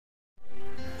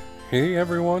Hey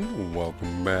everyone,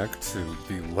 welcome back to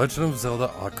The Legend of Zelda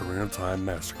Ocarina of Time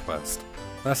Master Quest.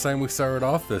 Last time we started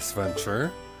off this venture,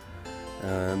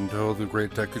 and told the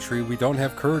great Deku Tree we don't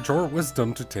have courage or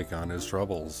wisdom to take on his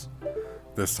troubles.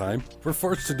 This time, we're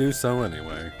forced to do so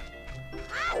anyway.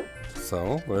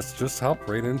 So, let's just hop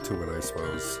right into it, I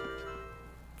suppose.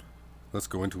 Let's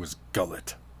go into his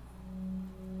gullet.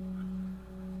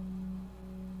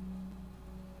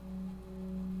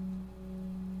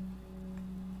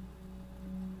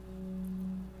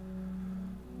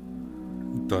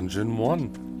 Dungeon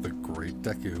 1, the Great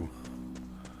Deku.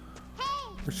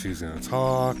 She's gonna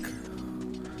talk.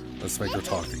 Let's make her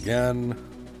talk again.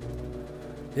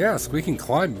 Yes, we can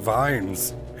climb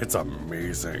vines. It's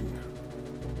amazing.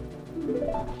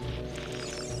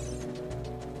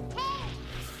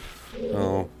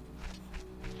 Oh.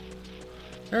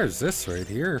 There's this right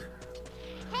here.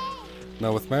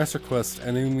 Now with Master Quest,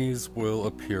 enemies will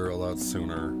appear a lot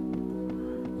sooner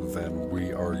than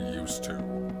we are used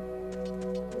to.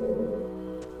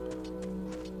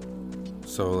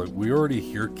 So, like, we already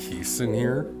hear Keese in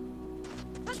here.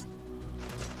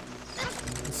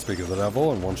 Speak of the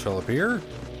devil, and one shall appear.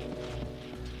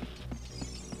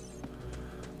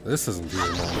 This isn't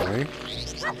here normally.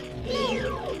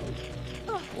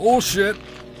 Oh shit!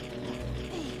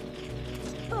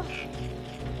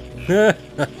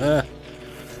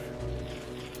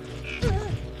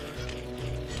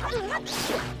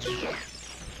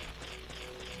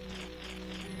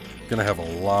 Gonna have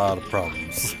a lot of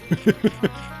problems.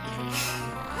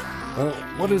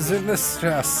 What is in this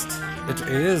chest? It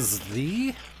is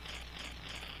the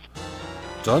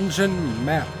dungeon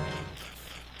map.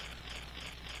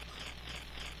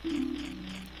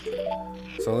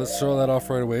 So let's show that off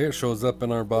right away. It shows up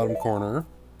in our bottom corner,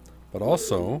 but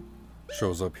also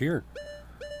shows up here.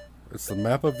 It's the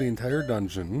map of the entire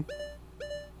dungeon.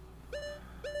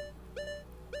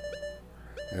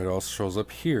 It also shows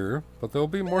up here, but there'll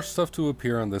be more stuff to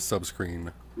appear on this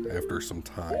subscreen after some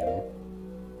time.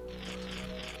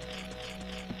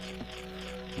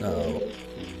 Now,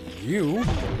 you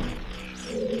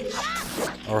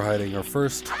are hiding our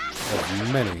first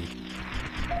of many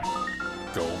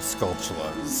gold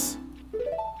sculptulas.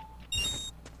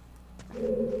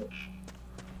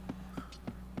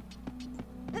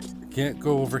 Can't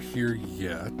go over here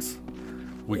yet.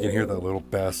 We can hear that little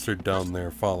bastard down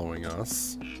there following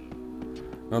us.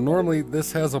 Now normally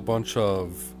this has a bunch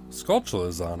of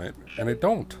sculptulas on it, and it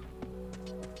don't.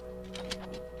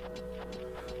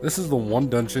 This is the one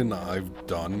dungeon I've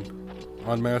done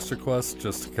on Master Quest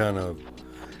just to kind of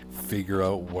figure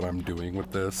out what I'm doing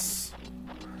with this.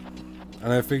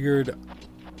 And I figured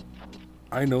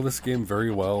I know this game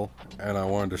very well, and I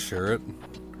wanted to share it.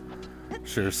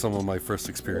 Share some of my first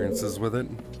experiences with it.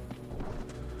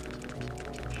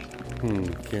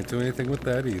 Can't do anything with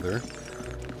that either.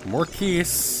 More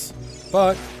keys,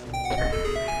 but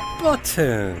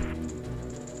button.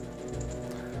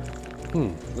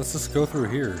 Let's just go through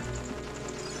here.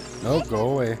 No,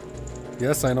 go away.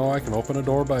 Yes, I know I can open a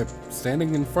door by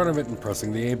standing in front of it and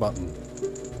pressing the A button.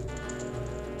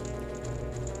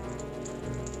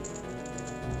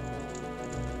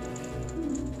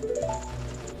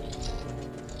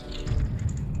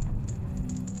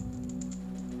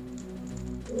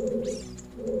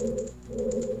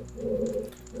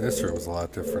 This room is a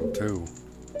lot different too.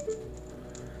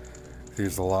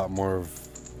 There's a lot more of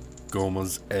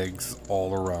Goma's eggs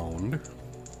all around.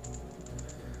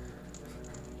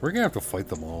 We're gonna have to fight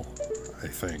them all, I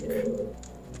think. Hit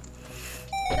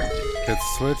the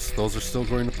switch, those are still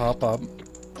going to pop up.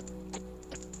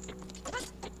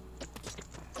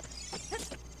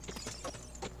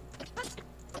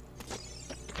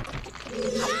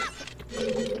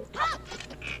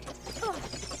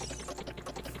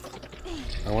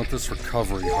 I want this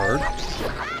recovery heart.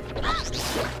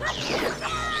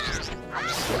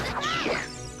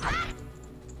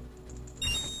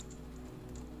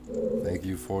 Thank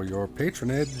you for your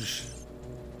patronage.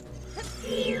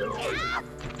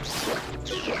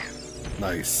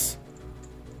 Nice.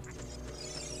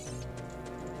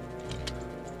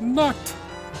 Nut!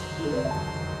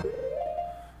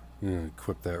 I'm gonna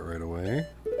equip that right away.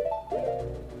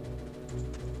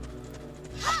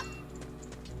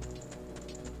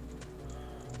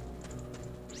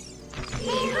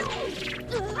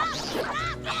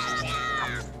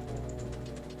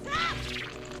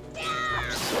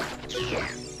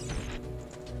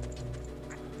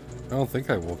 I don't think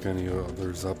I woke any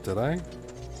others up, did I?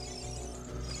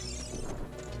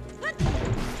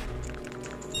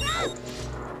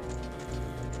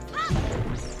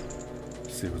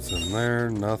 See what's in there.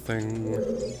 Nothing.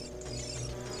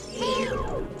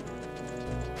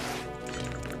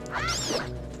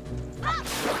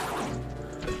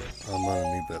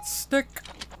 need that stick.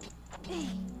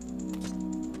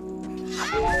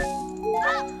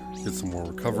 Get some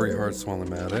more recovery hearts while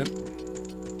I'm at it.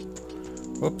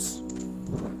 Whoops.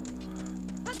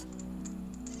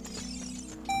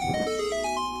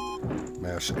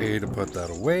 Mash A to put that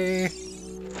away.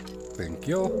 Thank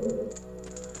you.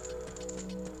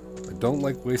 I don't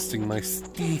like wasting my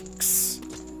sticks.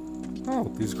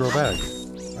 Oh, these grow back.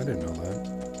 I didn't know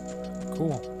that.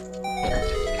 Cool.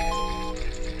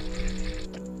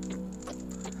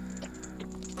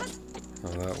 Oh,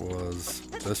 that was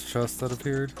this chest that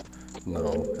appeared?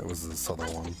 No, it was this other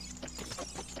one.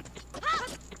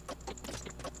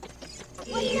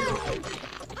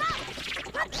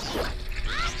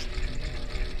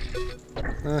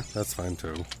 That's fine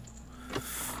too.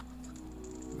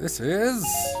 This is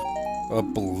a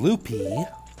bloopy.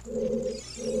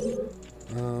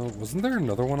 Wasn't there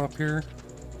another one up here?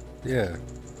 Yeah.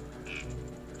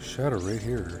 Shadow right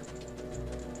here.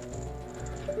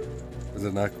 Is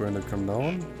it not going to come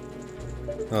down?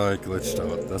 Oh, it glitched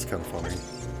out. That's kind of funny.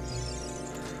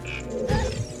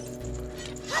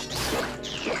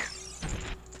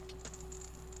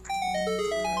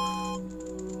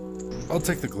 I'll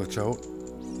take the glitch out,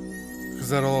 because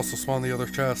that'll also spawn the other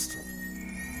chest.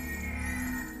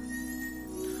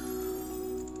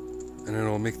 And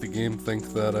it'll make the game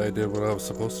think that I did what I was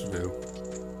supposed to do.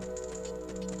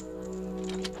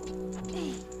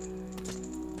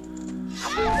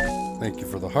 Thank you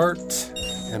for the heart,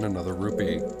 and another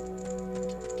rupee.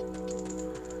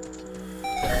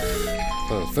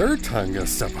 For the third time, I'm gonna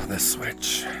step on this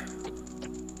switch.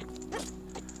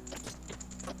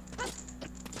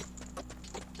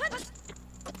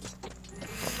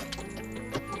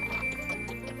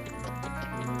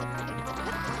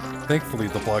 Thankfully,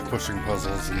 the block pushing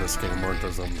puzzles in this game aren't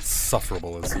as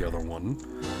insufferable as the other one.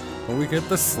 But we get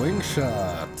the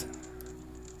slingshot.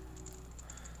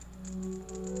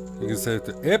 You can say it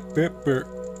to ip, ip, ip.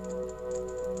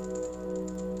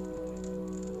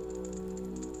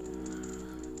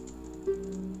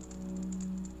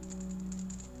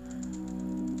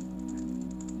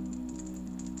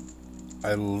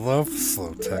 I love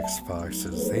slow text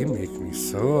boxes. They make me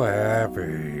so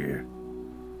happy.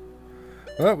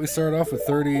 Well, we start off with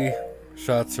 30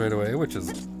 shots right away, which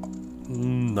is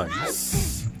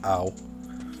nice. Ow.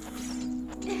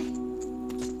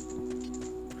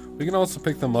 We can also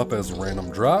pick them up as random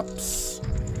drops.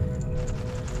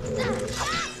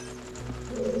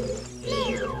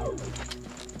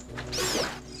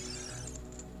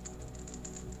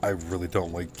 I really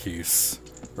don't like keys.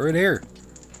 Right here.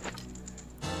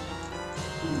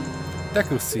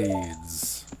 Deku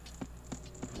seeds.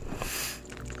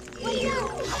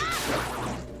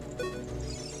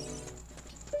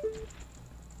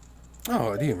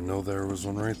 Oh, I didn't even know there was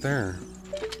one right there.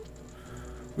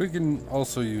 We can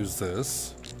also use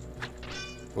this.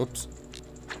 Whoops.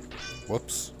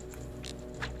 Whoops.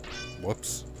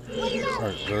 Whoops.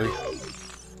 Alright, really?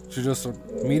 She just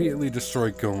immediately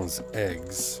destroyed Goma's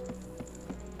eggs.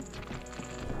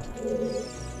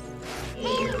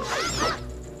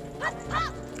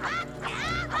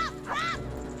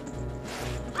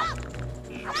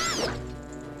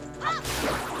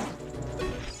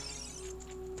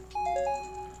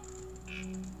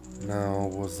 Now,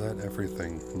 was that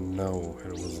everything? No,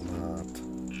 it was not.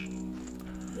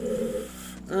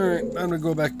 Alright, I'm gonna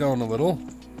go back down a little.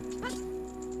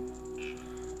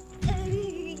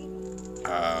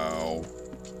 Ow.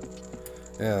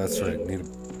 Yeah, that's right. Need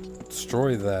to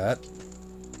destroy that.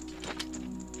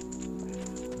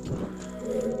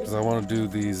 Because I want to do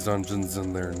these dungeons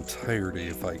in their entirety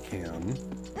if I can.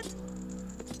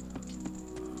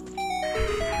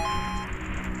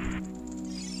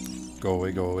 Go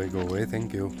away, go away, go away,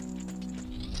 thank you.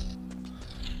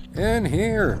 And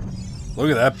here! Look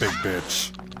at that big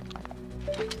bitch!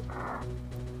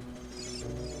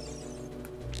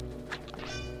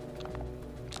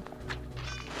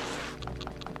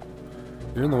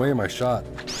 You're in the way of my shot.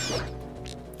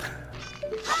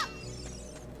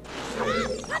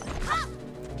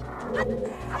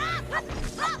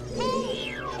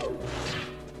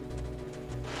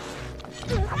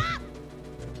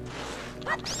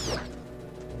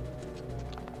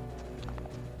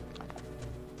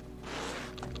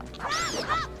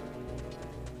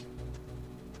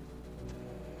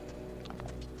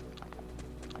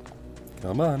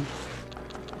 Come on.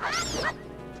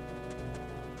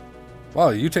 Wow,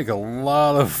 you take a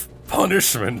lot of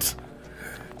punishment.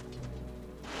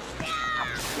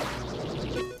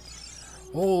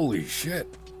 Holy shit.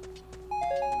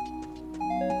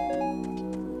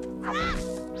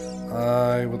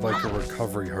 I would like a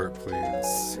recovery heart,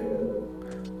 please.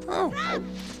 Oh.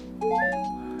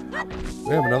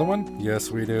 We have another one?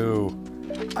 Yes, we do.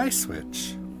 Eye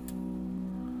switch.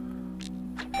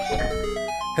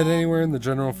 Hit anywhere in the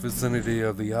general vicinity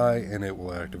of the eye and it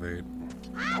will activate.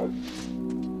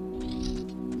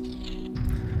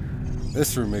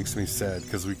 This room makes me sad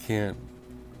because we can't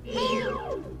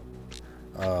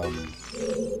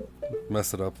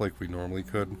mess it up like we normally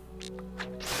could.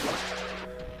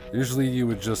 Usually you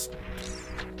would just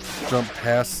jump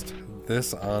past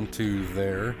this onto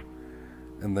there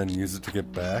and then use it to get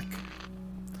back.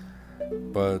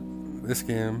 But this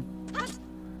game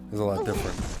is a lot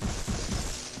different.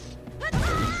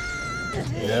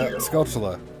 Yeah,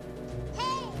 Skulltula.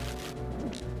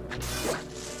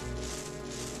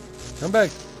 Come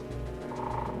back.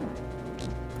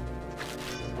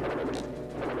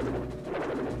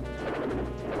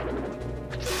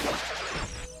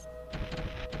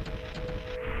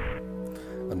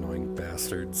 Annoying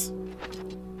bastards.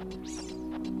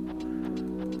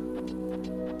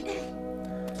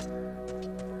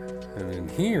 And in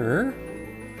here...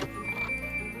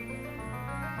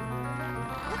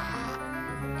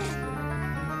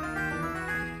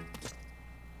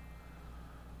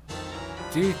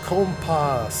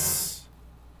 Compass.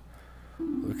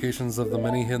 Locations of the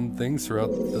many hidden things throughout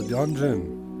the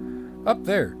dungeon. Up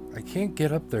there. I can't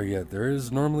get up there yet. There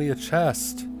is normally a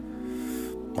chest.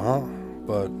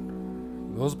 But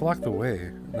those block the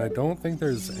way. And I don't think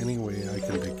there's any way I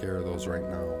can take care of those right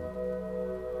now.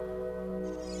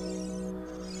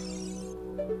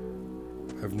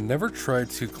 I've never tried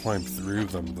to climb through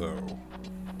them though.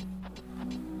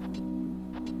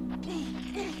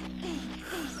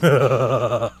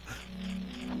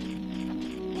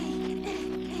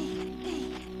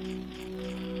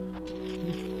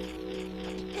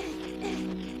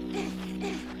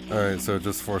 Alright, so it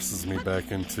just forces me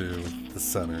back into the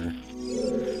center.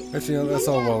 Actually, yeah, that's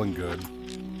all well and good.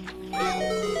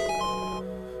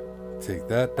 Take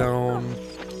that down.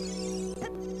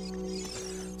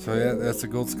 So yeah, that's a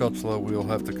gold Skulltula we'll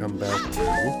have to come back to.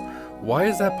 Why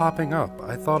is that popping up?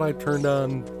 I thought I turned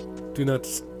on Do Not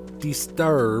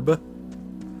Disturb.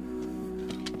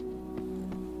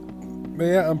 But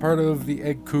yeah, I'm part of the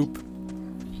egg coop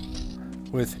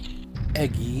with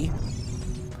Eggy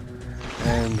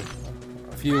and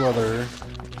a few other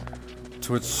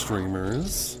Twitch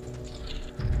streamers.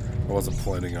 I wasn't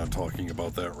planning on talking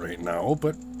about that right now,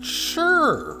 but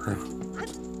sure.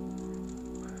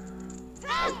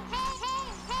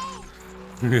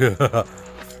 Yeah.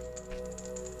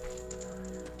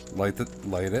 Light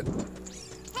it.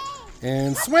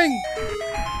 And swing!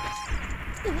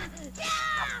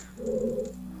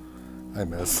 I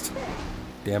missed.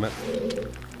 Damn it.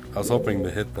 I was hoping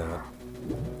to hit that.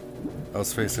 I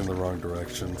was facing the wrong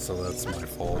direction, so that's my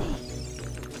fault.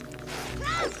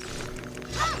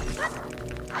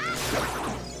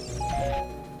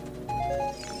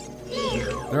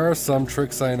 There are some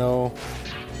tricks I know.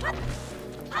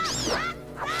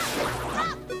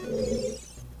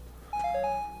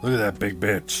 Look at that big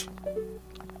bitch.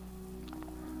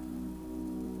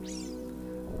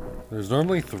 There's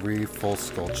normally 3 full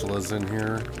Skulltulas in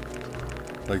here.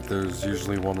 Like there's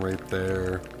usually one right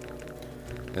there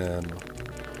and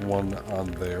one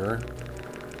on there.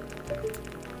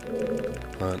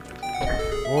 But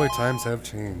boy, times have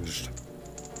changed.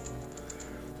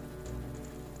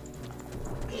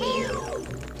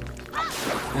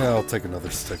 Yeah, I'll take another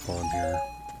stick while I'm here.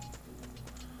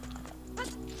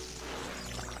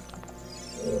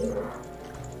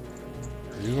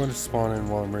 Are you going to spawn in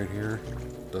while I'm right here?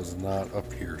 Does not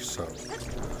appear so.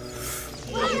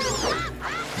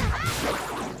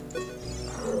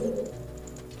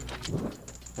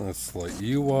 Let's light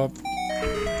you up.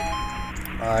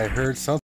 I heard something.